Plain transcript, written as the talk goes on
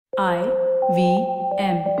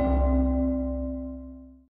IVM.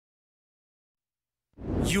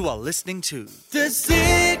 You are listening to The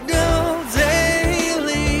Signal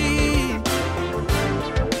Daily.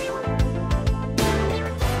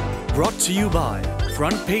 Brought to you by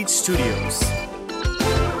Front Page Studios.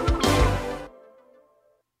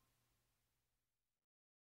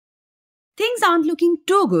 Things aren't looking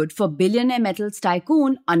too good for billionaire metals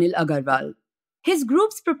tycoon Anil Agarwal. His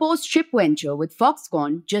group's proposed chip venture with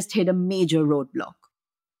Foxconn just hit a major roadblock.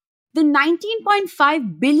 The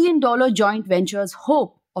 $19.5 billion joint venture's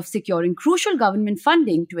hope of securing crucial government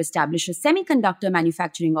funding to establish a semiconductor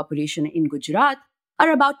manufacturing operation in Gujarat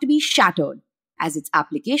are about to be shattered, as its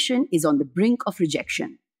application is on the brink of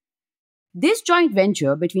rejection. This joint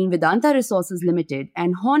venture between Vedanta Resources Limited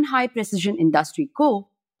and Horn High Precision Industry Co.,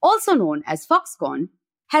 also known as Foxconn,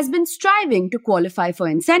 has been striving to qualify for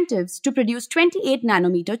incentives to produce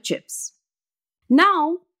 28-nanometer chips.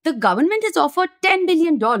 Now, the government has offered $10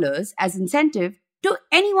 billion as incentive to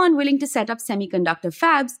anyone willing to set up semiconductor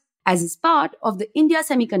fabs as is part of the India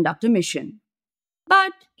Semiconductor Mission.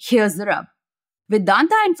 But here's the rub.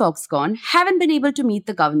 Vedanta and Foxconn haven't been able to meet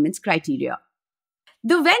the government's criteria.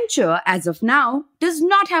 The venture, as of now, does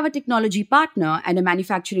not have a technology partner and a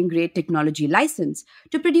manufacturing-grade technology license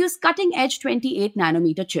to produce cutting-edge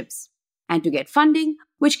 28-nanometer chips. And to get funding,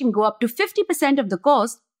 which can go up to 50% of the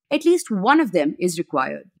cost, at least one of them is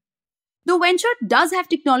required. The venture does have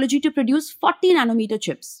technology to produce 40-nanometer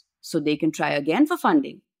chips, so they can try again for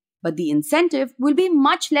funding. But the incentive will be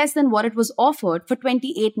much less than what it was offered for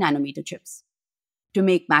 28-nanometer chips. To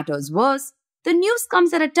make matters worse, the news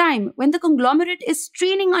comes at a time when the conglomerate is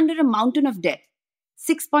straining under a mountain of debt,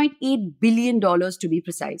 $6.8 billion to be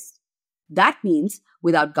precise. That means,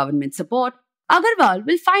 without government support, Agarwal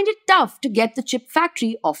will find it tough to get the chip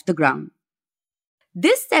factory off the ground.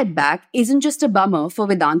 This setback isn't just a bummer for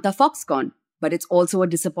Vedanta Foxconn, but it's also a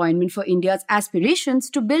disappointment for India's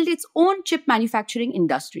aspirations to build its own chip manufacturing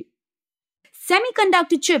industry.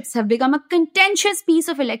 Semiconductor chips have become a contentious piece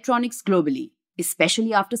of electronics globally,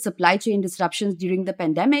 especially after supply chain disruptions during the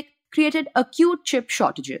pandemic created acute chip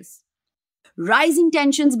shortages. Rising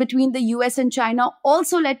tensions between the US and China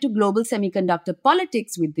also led to global semiconductor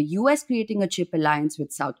politics, with the US creating a chip alliance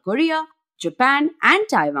with South Korea, Japan, and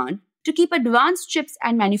Taiwan to keep advanced chips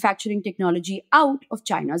and manufacturing technology out of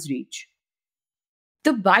China's reach.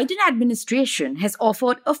 The Biden administration has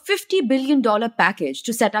offered a $50 billion package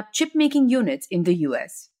to set up chip-making units in the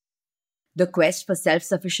US. The quest for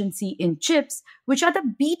self-sufficiency in chips, which are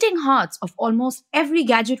the beating hearts of almost every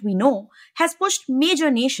gadget we know, has pushed major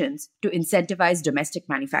nations to incentivize domestic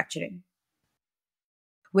manufacturing.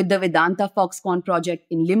 With the Vedanta Foxconn project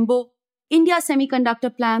in limbo, India's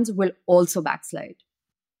semiconductor plans will also backslide.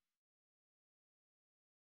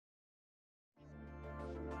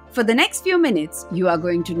 For the next few minutes, you are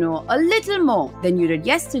going to know a little more than you did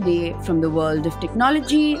yesterday from the world of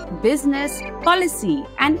technology, business, policy,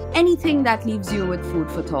 and anything that leaves you with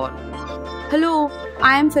food for thought. Hello,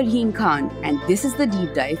 I am Farheen Khan, and this is the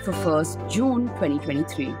Deep Dive for 1st June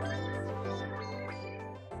 2023.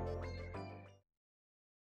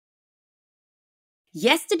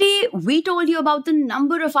 Yesterday, we told you about the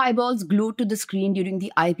number of eyeballs glued to the screen during the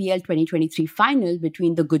IPL 2023 final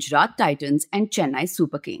between the Gujarat Titans and Chennai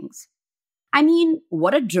Super Kings. I mean,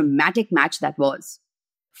 what a dramatic match that was.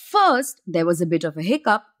 First, there was a bit of a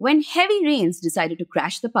hiccup when heavy rains decided to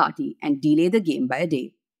crash the party and delay the game by a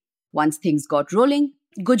day. Once things got rolling,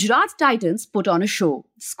 Gujarat Titans put on a show,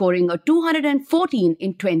 scoring a 214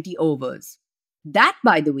 in 20 overs. That,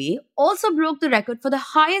 by the way, also broke the record for the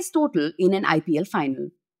highest total in an IPL final.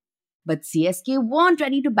 But CSK weren't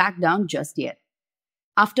ready to back down just yet.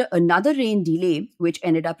 After another rain delay, which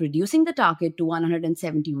ended up reducing the target to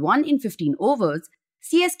 171 in 15 overs,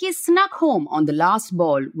 CSK snuck home on the last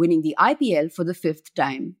ball, winning the IPL for the 5th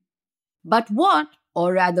time. But what,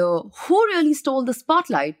 or rather, who really stole the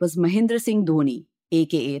spotlight was Mahendra Singh Dhoni,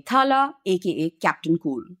 aka Thala, aka Captain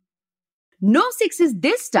Cool. No sixes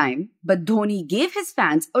this time, but Dhoni gave his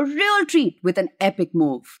fans a real treat with an epic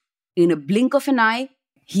move. In a blink of an eye,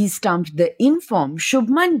 he stumped the informed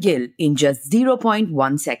Shubman Gill in just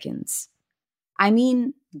 0.1 seconds. I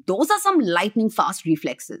mean, those are some lightning-fast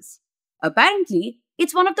reflexes. Apparently,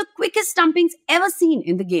 it's one of the quickest stumpings ever seen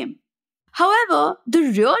in the game. However, the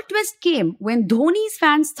real twist came when Dhoni's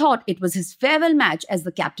fans thought it was his farewell match as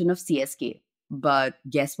the captain of CSK. But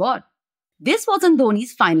guess what? This wasn't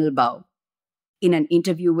Dhoni's final bow. In an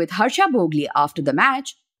interview with Harsha Bhogle after the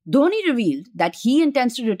match, Dhoni revealed that he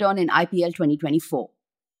intends to return in IPL 2024.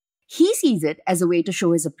 He sees it as a way to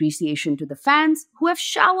show his appreciation to the fans who have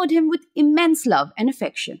showered him with immense love and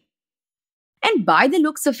affection. And by the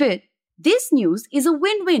looks of it, this news is a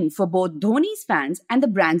win-win for both Dhoni's fans and the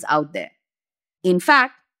brands out there. In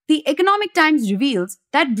fact, the Economic Times reveals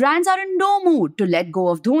that brands are in no mood to let go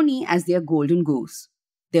of Dhoni as their golden goose.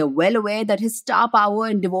 They're well aware that his star power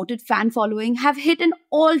and devoted fan following have hit an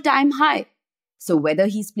all-time high. So whether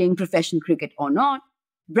he's playing professional cricket or not,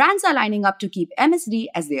 brands are lining up to keep MSD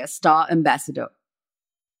as their star ambassador.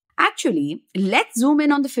 Actually, let's zoom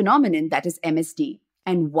in on the phenomenon that is MSD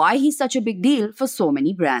and why he's such a big deal for so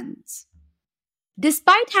many brands.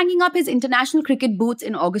 Despite hanging up his international cricket boots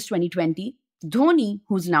in August 2020, Dhoni,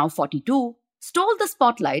 who's now 42, stole the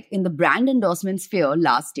spotlight in the brand endorsement sphere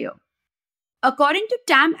last year. According to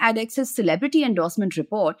Tam Addex's celebrity endorsement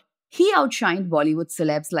report, he outshined Bollywood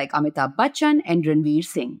celebs like Amitabh Bachchan and Ranveer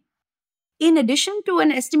Singh. In addition to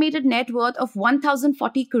an estimated net worth of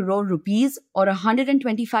 1,040 crore rupees or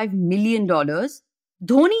 $125 million,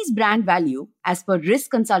 Dhoni's brand value, as per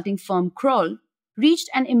risk consulting firm Kroll, reached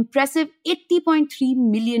an impressive $80.3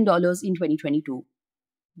 million in 2022.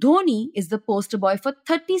 Dhoni is the poster boy for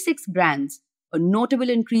 36 brands, a notable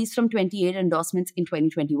increase from 28 endorsements in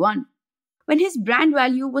 2021, when his brand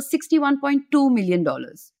value was $61.2 million.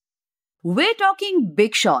 We're talking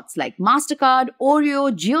big shots like MasterCard,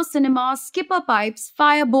 Oreo, JioCinema, Skipper Pipes,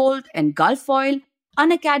 Firebolt and Gulf Oil,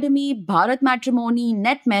 Unacademy, Bharat Matrimony,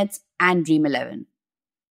 NetMeds and Dream11.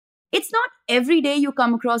 It's not every day you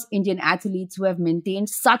come across Indian athletes who have maintained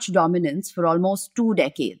such dominance for almost 2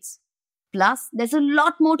 decades. Plus, there's a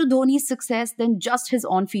lot more to Dhoni's success than just his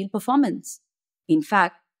on-field performance. In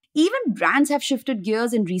fact, even brands have shifted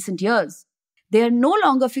gears in recent years. They are no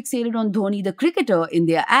longer fixated on Dhoni the cricketer in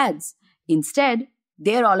their ads. Instead,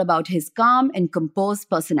 they're all about his calm and composed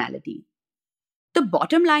personality. The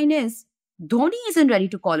bottom line is, Dhoni isn't ready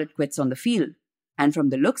to call it quits on the field. And from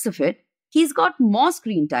the looks of it, he's got more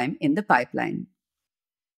screen time in the pipeline.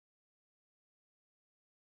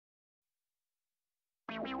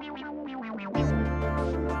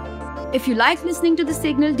 If you like listening to The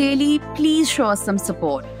Signal daily, please show us some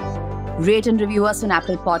support. Rate and review us on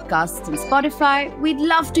Apple Podcasts and Spotify. We'd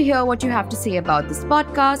love to hear what you have to say about this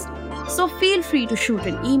podcast, so feel free to shoot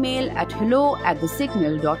an email at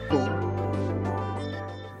hello@thesignal.co.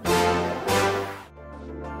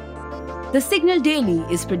 The Signal Daily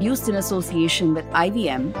is produced in association with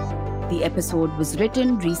IVM. The episode was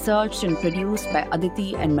written, researched and produced by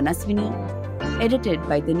Aditi and Manaswini, edited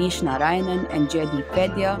by Dinesh Narayanan and Jaydeep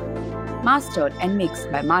Vaidya, mastered and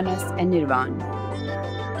mixed by Manas and Nirvan.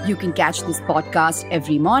 You can catch this podcast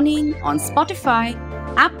every morning on Spotify,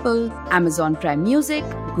 Apple, Amazon Prime Music,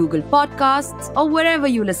 Google Podcasts, or wherever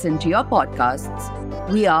you listen to your podcasts.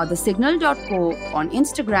 We are thesignal.co on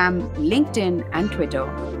Instagram, LinkedIn, and Twitter.